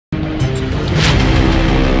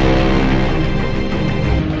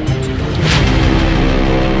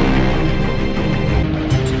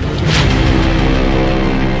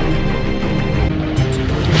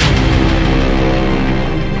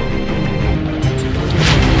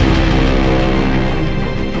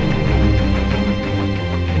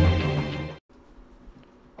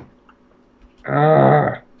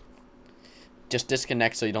Just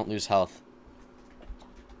disconnect so you don't lose health.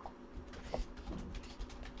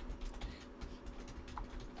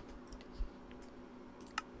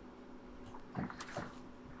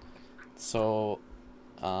 So,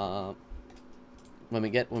 when we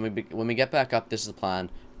get back up, this is the plan.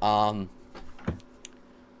 We're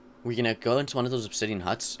gonna go into one of those obsidian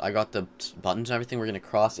huts. I got the buttons and everything. We're gonna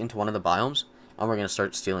cross into one of the biomes, and we're gonna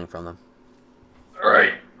start stealing from them. All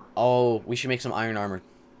right. Oh, we should make some iron armor.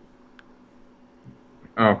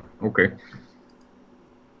 Oh, okay.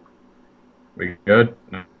 We good?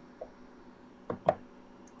 No.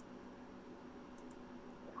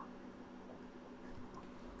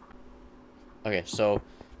 Okay, so,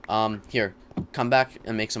 here, come back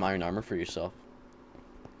and make some iron armor for yourself.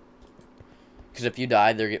 Because if you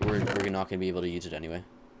die, we're not gonna be able to use it anyway.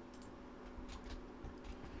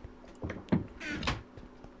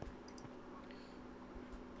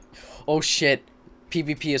 Oh shit,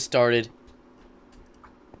 PvP has started.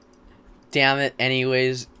 Damn it.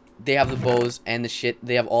 Anyways, they have the bows and the shit.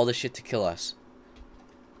 They have all the shit to kill us.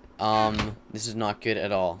 This is not good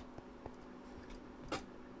at all.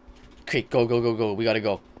 Okay, go, go, go, go. We gotta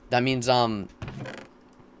go. That means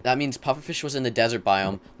Pufferfish was in the desert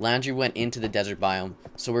biome. Landry went into the desert biome.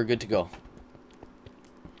 So we're good to go.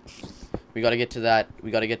 We gotta get to that. We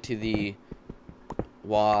gotta get to the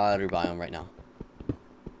water biome right now.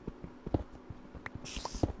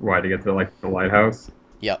 Why, to get to, like, the lighthouse?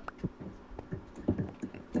 Yep.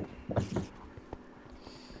 Okay,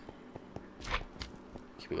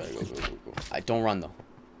 we gotta go, go, go, go. Don't run, though.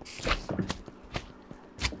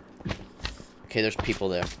 Okay, there's people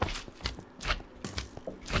there.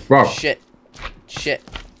 Whoa. Shit. Shit.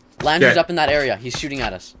 Landry's Shit. up in that area. He's shooting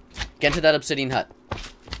at us. Get into that obsidian hut.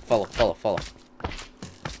 Follow, follow, follow.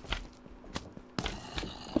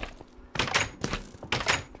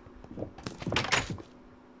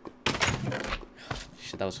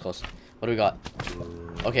 Shit, that was close. What do we got?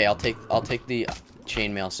 Okay, I'll take the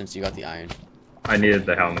chainmail since you got the iron. I needed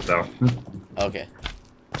the helmet, though. Okay.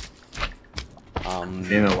 Is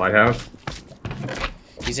he in the lighthouse?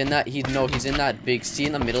 He's in that big, see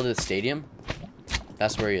in the middle of the stadium?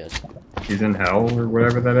 That's where he is. He's in hell, or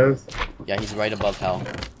whatever that is? Yeah, he's right above hell.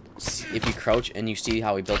 If you crouch and you see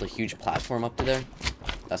how he built a huge platform up to there,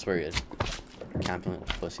 that's where he is. Camping with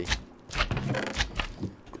pussy.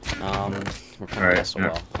 We're kind of so yeah.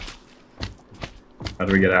 well. How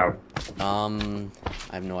do we get out? I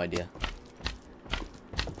have no idea.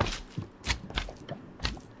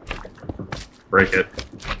 Break it.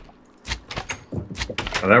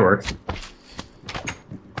 Oh, that works.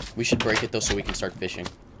 We should break it though so we can start fishing.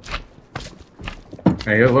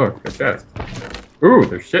 Hey, look, a chest. Ooh,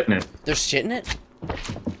 there's shit in it. There's shit in it?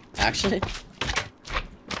 Actually?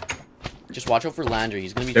 Just watch out for Landry.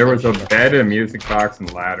 He's gonna be. There was a bed, a music box,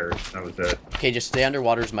 and ladders. That was it. Okay, just stay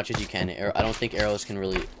underwater as much as you can. I don't think arrows can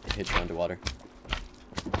really hit you underwater.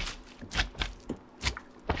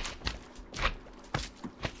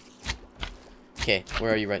 Okay,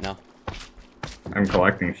 where are you right now? I'm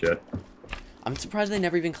collecting shit. I'm surprised they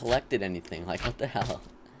never even collected anything. Like, what the hell?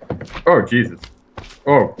 Oh, Jesus.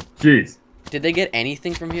 Oh, jeez. Did they get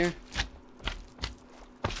anything from here?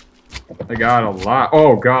 They got a lot.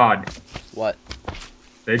 Oh, God. What?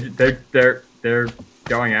 They're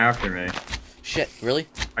going after me. Shit, really?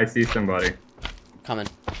 I see somebody. Coming.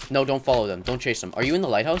 No, don't follow them. Don't chase them. Are you in the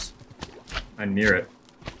lighthouse? I'm near it.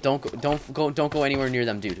 Don't go anywhere near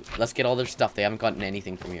them, dude. Let's get all their stuff. They haven't gotten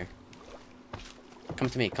anything from here. Come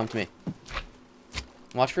to me. Come to me.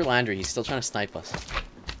 Watch for Landry. He's still trying to snipe us.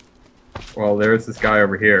 Well, there's this guy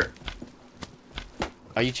over here.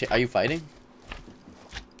 Are you fighting?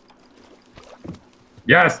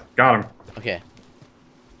 Yes, got him. Okay.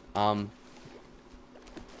 I'm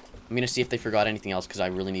gonna see if they forgot anything else because I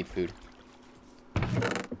really need food.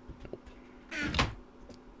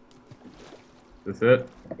 Is this it?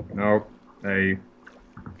 Nope. They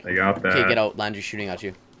got that. Okay, get out. Landry's shooting at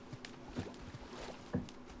you.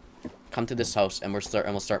 Come to this house and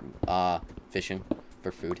we'll start fishing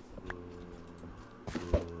for food.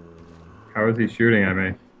 How is he shooting at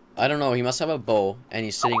me? I don't know. He must have a bow and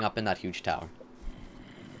he's sitting up in that huge tower.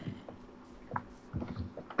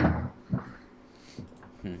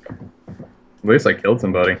 At least I killed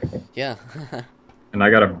somebody. Yeah. And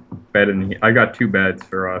I got a bed in. I got 2 beds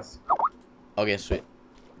for us. Okay, sweet.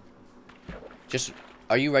 Just,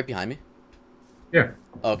 are you right behind me? Yeah.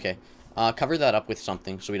 Okay. Cover that up with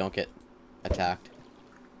something so we don't get attacked.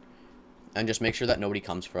 And just make sure that nobody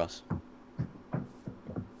comes for us.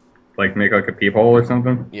 Like make like a peephole or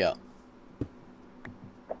something? Yeah.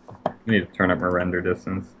 I need to turn up my render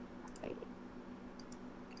distance.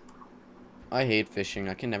 I hate fishing.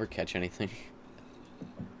 I can never catch anything.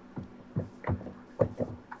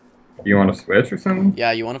 You want to switch or something?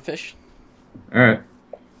 Yeah, you want to fish? Alright.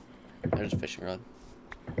 There's a fishing rod.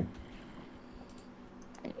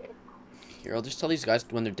 Here, I'll just tell these guys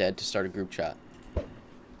when they're dead to start a group chat.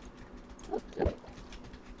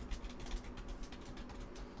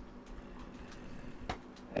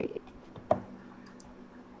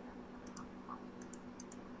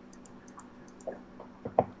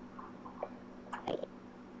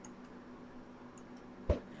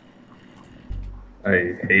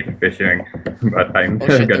 I hate fishing, but I'm Oh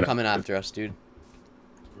shit, they're gonna. coming after us, dude.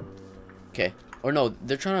 Okay. Or no,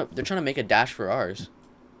 they're trying to make a dash for ours.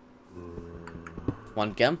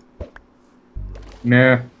 Want gem?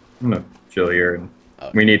 Nah, I'm gonna chill here, and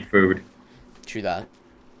Oh, we need food. true that.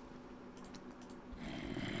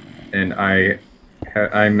 And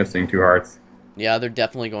I'm missing 2 hearts, Yeah, they're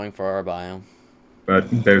definitely going for our biome. but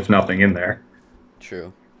there's nothing in there.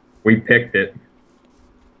 True. We picked it.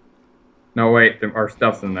 No, wait, our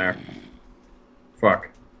stuff's in there. Fuck.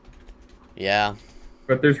 Yeah,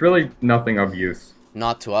 But there's really nothing of use.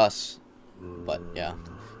 not to us, but yeah.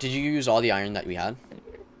 Did you use all the iron that we had?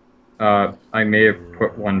 I may have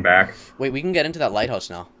put one back. Wait, we can get into that lighthouse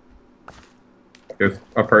now. There's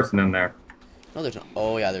a person in there. No, there's not.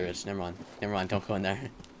 Oh, yeah, there is. Never mind. Never mind. Don't go in there.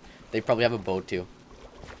 They probably have a boat, too.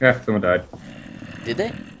 Yeah, someone died. Did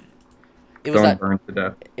they? It was Someone that. burned to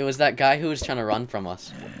death. It was that guy who was trying to run from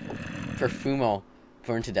us. Perfumo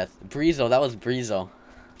burned to death. Brizo, that was Brizo.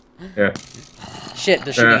 Yeah. Shit,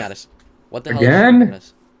 they're shooting at us. What the hell Again? is shooting at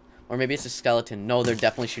us? Or maybe it's a skeleton. No, they're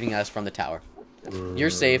definitely shooting at us from the tower. You're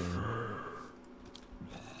safe.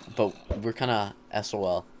 But we're kind of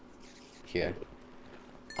SOL here.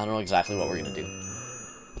 I don't know exactly what we're going to do.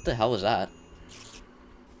 What the hell was that?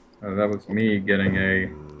 That was me getting a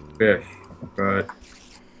fish, but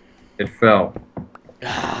it fell.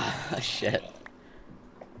 Ah, shit.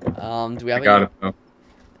 Do we I have got any? it though.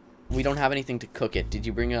 We don't have anything to cook it. Did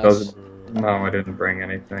you bring us? No, I didn't bring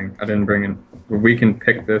anything. I didn't bring in. We can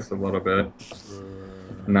pick this a little bit.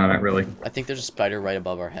 No, not really. I think there's a spider right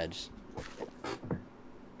above our heads.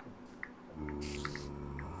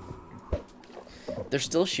 They're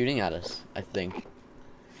still shooting at us, I think.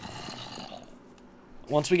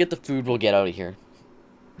 Once we get the food, we'll get out of here.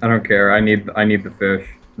 I don't care. I need the fish.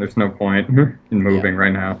 There's no point in moving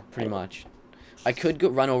right now. Pretty much. I could go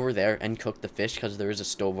run over there and cook the fish because there is a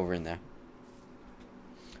stove over in there.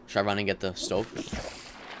 Should I run and get the stove?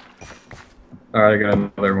 Alright, I got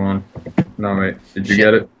another one. No, wait. Did you Shit,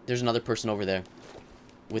 get it? There's another person over there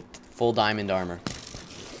with full diamond armor.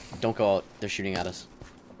 Don't go out. They're shooting at us.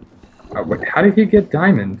 Wait, how did he get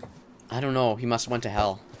diamond? I don't know. He must have went to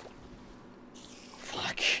hell.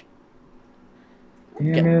 Fuck.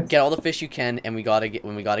 Damn it. Get all the fish you can, and we gotta get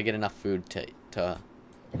enough food to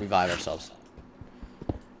revive ourselves.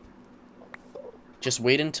 Just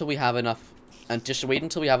wait until we have enough, and just wait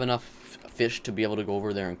until we have enough fish to be able to go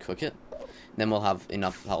over there and cook it. Then we'll have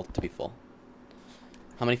enough health to be full.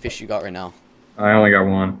 How many fish you got right now? I only got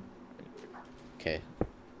one. Okay.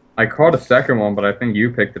 I caught a second one, but I think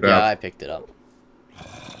you picked it Yeah, up. I picked it up.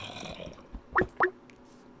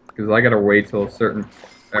 Because I gotta wait till a certain...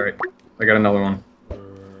 Alright, I got another one.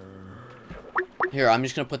 Here, I'm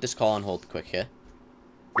just gonna put this call on hold quick, yeah?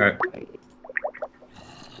 Alright.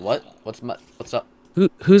 What? What's up?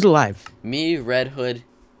 Who's alive? Me, Red Hood.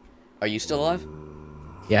 Are you still alive?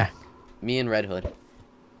 Yeah. Me and Red Hood.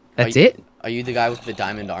 That's it? Are you the guy with the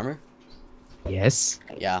diamond armor? Yes.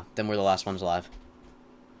 Yeah, then we're the last ones alive.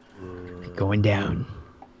 Going down.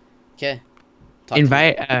 Okay.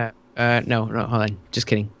 Invite, no, hold on. Just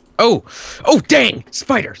kidding. Oh, dang!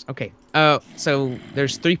 Spiders! Okay. So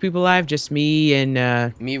there's 3 people alive, just me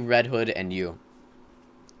and, Me, Red Hood, and you.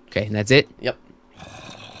 Okay, and that's it? Yep.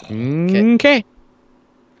 Okay.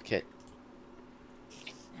 Okay.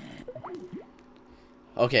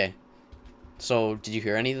 Okay. So, did you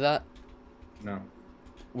hear any of that? No.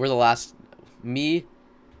 We're the last... Me,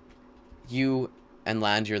 you, and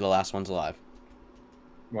Land, you're the last ones alive.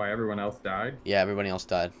 Why, everyone else died? Yeah, everybody else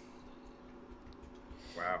died.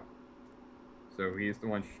 Wow. So he's the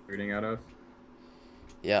one shooting at us?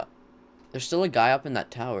 Yeah. There's still a guy up in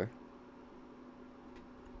that tower.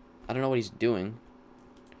 I don't know what he's doing.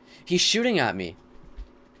 He's shooting at me.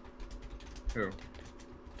 Who?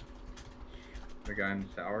 The guy in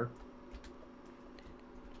the tower?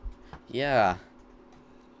 Yeah.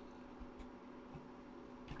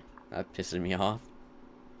 That pisses me off.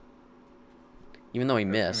 Even though he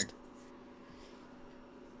missed.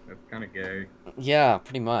 That's kind of gay. Yeah,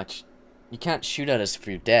 pretty much. You can't shoot at us if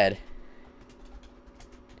you're dead.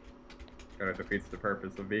 Kinda defeats the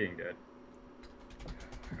purpose of being dead.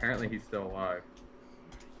 Apparently he's still alive.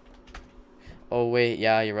 Oh, wait.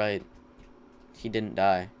 Yeah, you're right. He didn't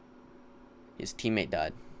die. His teammate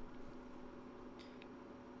died.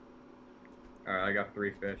 Alright, I got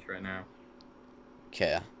 3 fish right now.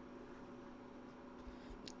 Okay.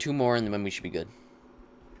 2 more and then we should be good.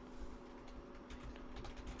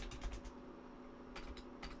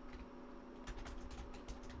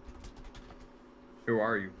 Who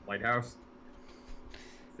are you? Lighthouse?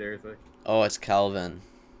 Seriously? Oh, it's Calvin.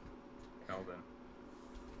 Calvin.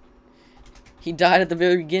 He died at the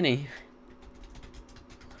very beginning.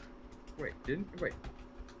 Wait,